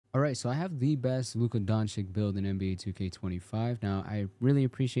All right, so I have the best Luka Doncic build in NBA 2K25. Now, I really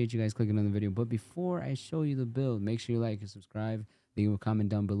appreciate you guys clicking on the video, but before I show you the build, make sure you like and subscribe, leave a comment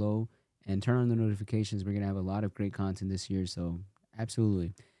down below, and turn on the notifications. We're going to have a lot of great content this year, so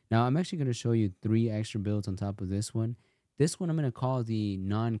absolutely. Now, I'm actually going to show you three extra builds on top of this one. This one I'm going to call the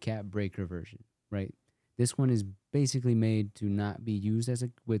non-cap breaker version, right? This one is basically made to not be used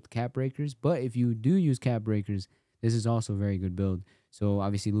with cap breakers, but if you do use cap breakers, this is also a very good build. So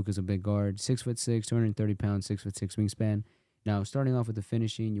obviously Luka's a big guard, 6'6", 230 pounds, 6'6" wingspan. Now starting off with the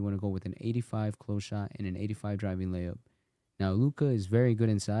finishing, you want to go with an 85 close shot and an 85 driving layup. Now Luka is very good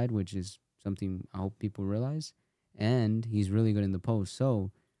inside, which is something I hope people realize, and he's really good in the post.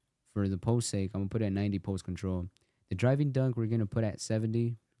 So for the post sake, I'm gonna put it at 90 post control. The driving dunk we're gonna put at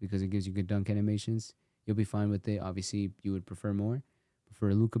 70 because it gives you good dunk animations. You'll be fine with it. Obviously, you would prefer more, but for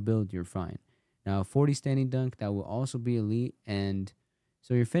a Luka build, you're fine. Now 40 standing dunk that will also be elite, and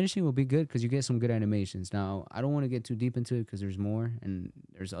so your finishing will be good because you get some good animations. Now, I don't want to get too deep into it because there's more and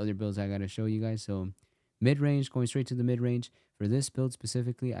there's other builds I got to show you guys. So mid-range, going straight to the mid-range. For this build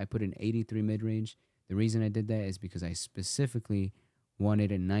specifically, I put an 83 mid-range. The reason I did that is because I specifically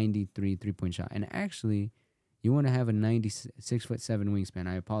wanted a 93 three-point shot. And actually, you want to have a 96'7" wingspan.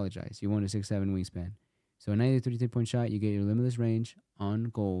 I apologize. You want a 6'7" wingspan. So a 93 three-point shot, you get your limitless range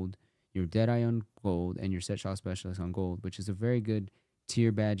on gold, your Deadeye on gold, and your set shot specialist on gold, which is a very good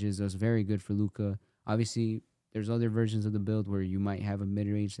tier badges. That's very good for Luka. Obviously, there's other versions of the build where you might have a mid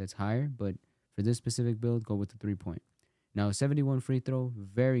range that's higher, but for this specific build, go with the 3 point. Now, 71 free throw,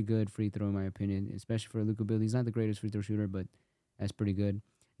 very good free throw in my opinion, especially for a Luka build. He's not the greatest free throw shooter, but that's pretty good.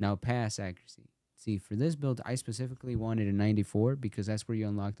 Now, pass accuracy. See, for this build, I specifically wanted a 94 because that's where you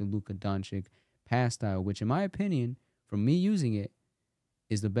unlock the Luka Doncic pass style, which in my opinion, from me using it,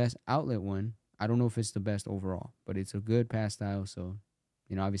 is the best outlet one. I don't know if it's the best overall, but it's a good pass style. So,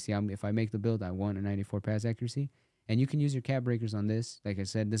 obviously, if I make the build, I want a 94 pass accuracy. And you can use your cap breakers on this. Like I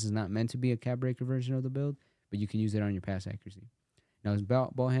said, this is not meant to be a cap breaker version of the build, but you can use it on your pass accuracy. Now, his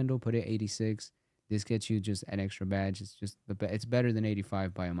ball handle, put it 86. This gets you just an extra badge. It's just it's better than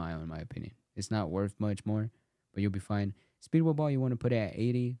 85 by a mile, in my opinion. It's not worth much more, but you'll be fine. Speedball ball, you want to put it at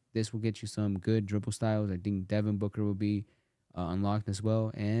 80. This will get you some good dribble styles. I think Devin Booker will be unlocked as well,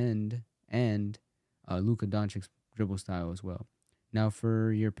 and Luka Doncic's dribble style as well. Now,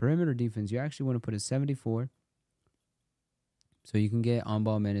 for your perimeter defense, you actually want to put a 74, so you can get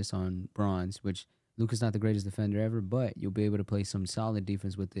on-ball menace on bronze, which Luka's not the greatest defender ever, but you'll be able to play some solid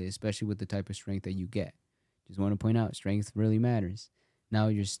defense with it, especially with the type of strength that you get. Just want to point out, strength really matters. Now,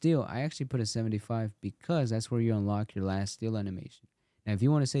 your steal, I actually put a 75 because that's where you unlock your last steal animation. Now, if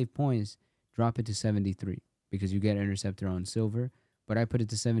you want to save points, drop it to 73 because you get interceptor on silver, but I put it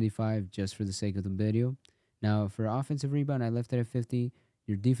to 75 just for the sake of the video. Now, for offensive rebound, I left it at 50.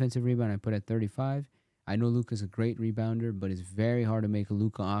 Your defensive rebound, I put at 35. I know Luka's a great rebounder, but it's very hard to make a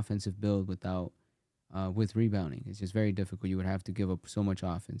Luka offensive build with rebounding. It's just very difficult. You would have to give up so much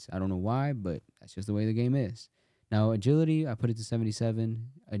offense. I don't know why, but that's just the way the game is. Now, agility, I put it to 77.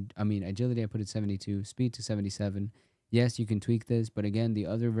 Agility, I put it 72. Speed to 77. Yes, you can tweak this, but again, the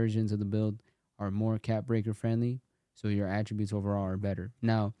other versions of the build are more cap breaker friendly, so your attributes overall are better.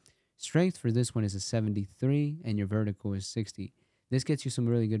 Now, strength for this one is a 73, and your vertical is 60. This gets you some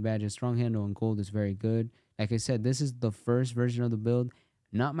really good badges. Strong handle and gold is very good. Like I said, this is the first version of the build.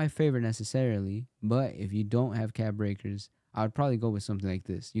 Not my favorite necessarily, but if you don't have cap breakers, I would probably go with something like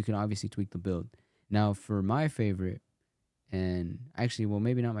this. You can obviously tweak the build. Now, for my favorite, and actually, well,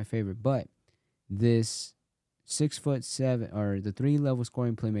 maybe not my favorite, but this 6'7" or the 3-level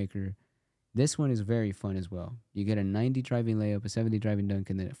scoring playmaker, this one is very fun as well. You get a 90 driving layup, a 70 driving dunk,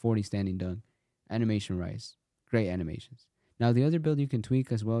 and then a 40 standing dunk. Animation rise. Great animations. Now, the other build you can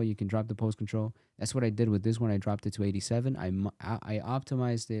tweak as well. You can drop the post control. That's what I did with this one. I dropped it to 87. I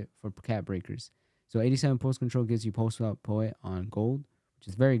optimized it for cap breakers. So 87 post control gives you post up poet on gold, which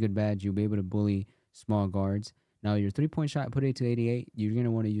is very good badge. You'll be able to bully small guards. Now, your 3-point shot, put it to 88. You're going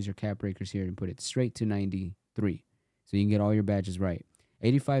to want to use your cap breakers here and put it straight to 93. So you can get all your badges right.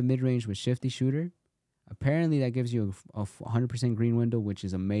 85 mid-range with shifty shooter. Apparently, that gives you a 100% green window, which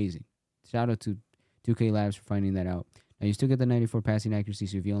is amazing. Shout out to 2K Labs for finding that out. Now, you still get the 94 passing accuracy,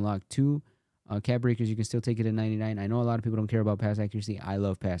 so if you unlock 2 cap breakers, you can still take it to 99. I know a lot of people don't care about pass accuracy. I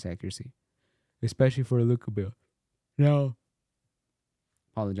love pass accuracy, especially for a Luka build. Now,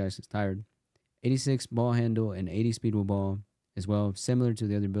 apologize, it's tired. 86 ball handle and 80 speed with ball as well, similar to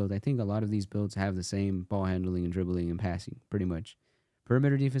the other build. I think a lot of these builds have the same ball handling and dribbling and passing, pretty much.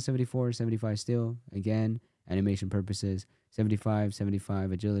 Perimeter defense 74, 75 steal, again, animation purposes, 75,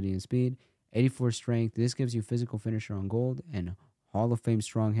 75 agility and speed, 84 strength. This gives you physical finisher on gold and Hall of Fame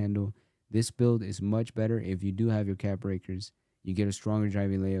strong handle. This build is much better if you do have your cap breakers. You get a stronger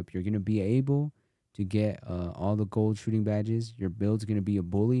driving layup. You're gonna be able to get all the gold shooting badges. Your build's gonna be a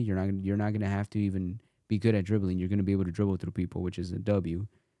bully. You're not gonna have to even be good at dribbling. You're gonna be able to dribble through people, which is a W.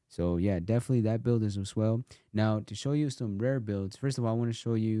 So yeah, definitely that build is as well. Now to show you some rare builds, first of all, I want to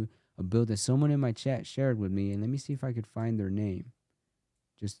show you a build that someone in my chat shared with me, and let me see if I could find their name,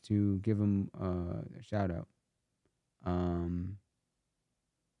 just to give them a shout out.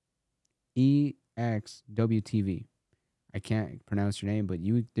 EXWTV. I can't pronounce your name, but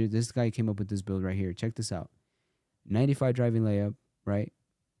this guy came up with this build right here. Check this out. 95 driving layup, right?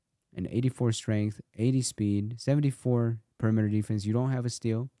 An 84 strength, 80 speed, 74 perimeter defense. You don't have a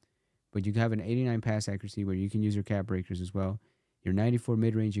steal, but you have an 89 pass accuracy where you can use your cap breakers as well. Your 94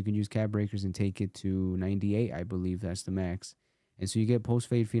 mid range, you can use cap breakers and take it to 98, I believe that's the max. And so you get post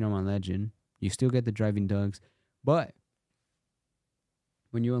fade phenom on legend. You still get the driving dugs, but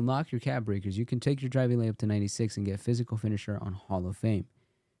when you unlock your cap breakers, you can take your driving layup to 96 and get physical finisher on Hall of Fame.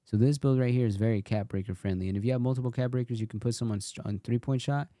 So this build right here is very cap breaker friendly. And if you have multiple cap breakers, you can put some on 3-point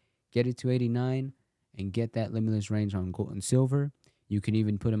shot, get it to 89, and get that limitless range on gold and silver. You can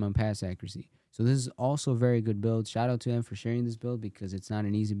even put them on pass accuracy. So this is also a very good build. Shout out to him for sharing this build because it's not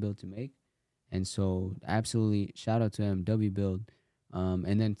an easy build to make. And so absolutely shout out to him, W build.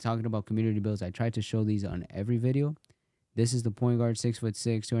 And then talking about community builds, I tried to show these on every video. This is the point guard,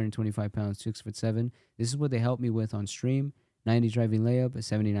 6'6", 225 pounds, 6'7". This is what they helped me with on stream. 90 driving layup, a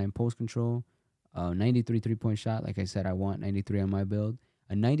 79 post control, 93 3-point shot. Like I said, I want 93 on my build.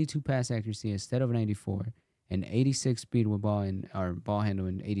 A 92 pass accuracy instead of 94. An 86 speed with ball and or ball handle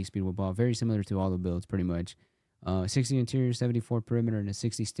and 80 speed with ball. Very similar to all the builds, pretty much. 60 interior, 74 perimeter, and a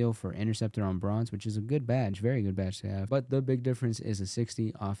 60 steal for interceptor on bronze, which is a good badge, very good badge to have. But the big difference is a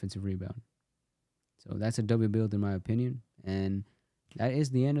 60 offensive rebound. So that's a W build in my opinion. And that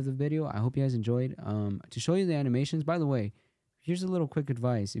is the end of the video. I hope you guys enjoyed. To show you the animations, by the way, here's a little quick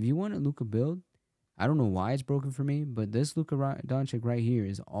advice. If you want a Luka build, I don't know why it's broken for me, but this Luka Doncic right here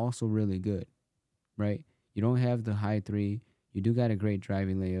is also really good, right? You don't have the high three. You do got a great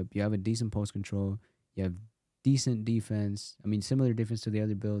driving layup. You have a decent post control. You have decent defense. I mean, similar defense to the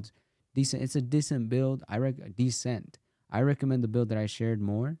other builds. Decent. It's a decent build. I recommend the build that I shared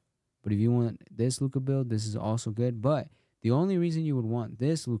more. But if you want this Luka build, this is also good. But the only reason you would want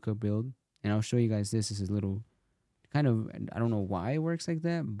this Luka build, and I'll show you guys this is a little kind of, I don't know why it works like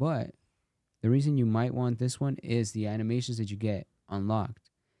that, but the reason you might want this one is the animations that you get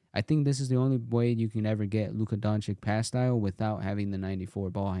unlocked. I think this is the only way you can ever get Luka Doncic pass style without having the 94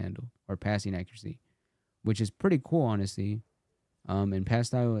 ball handle or passing accuracy, which is pretty cool, honestly. And pass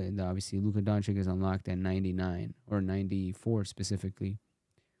style, and obviously Luka Doncic is unlocked at 99 or 94 specifically,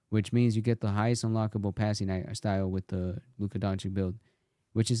 which means you get the highest unlockable passing style with the Luka Doncic build,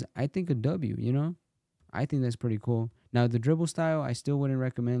 which is, I think, a W, you know? I think that's pretty cool. Now, the dribble style, I still wouldn't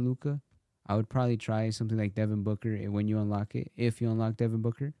recommend Luka. I would probably try something like Devin Booker when you unlock it, if you unlock Devin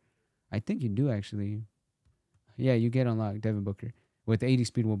Booker. I think you do, actually. Yeah, you get unlocked Devin Booker with 80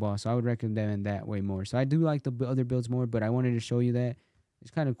 speed with ball, so I would recommend that way more. So I do like the other builds more, but I wanted to show you that.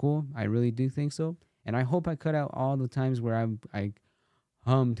 It's kind of cool. I really do think so. And I hope I cut out all the times where I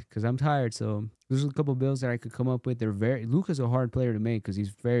hummed because I'm tired. So there's a couple builds that I could come up with. Luka's a hard player to make because he's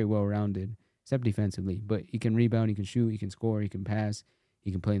very well rounded, except defensively. But he can rebound, he can shoot, he can score, he can pass,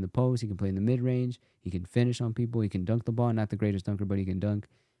 he can play in the post, he can play in the mid range, he can finish on people, he can dunk the ball. Not the greatest dunker, but he can dunk.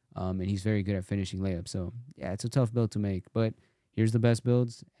 And he's very good at finishing layups. So yeah, it's a tough build to make. But here's the best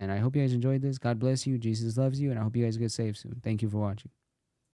builds, and I hope you guys enjoyed this. God bless you. Jesus loves you, and I hope you guys get safe soon. Thank you for watching.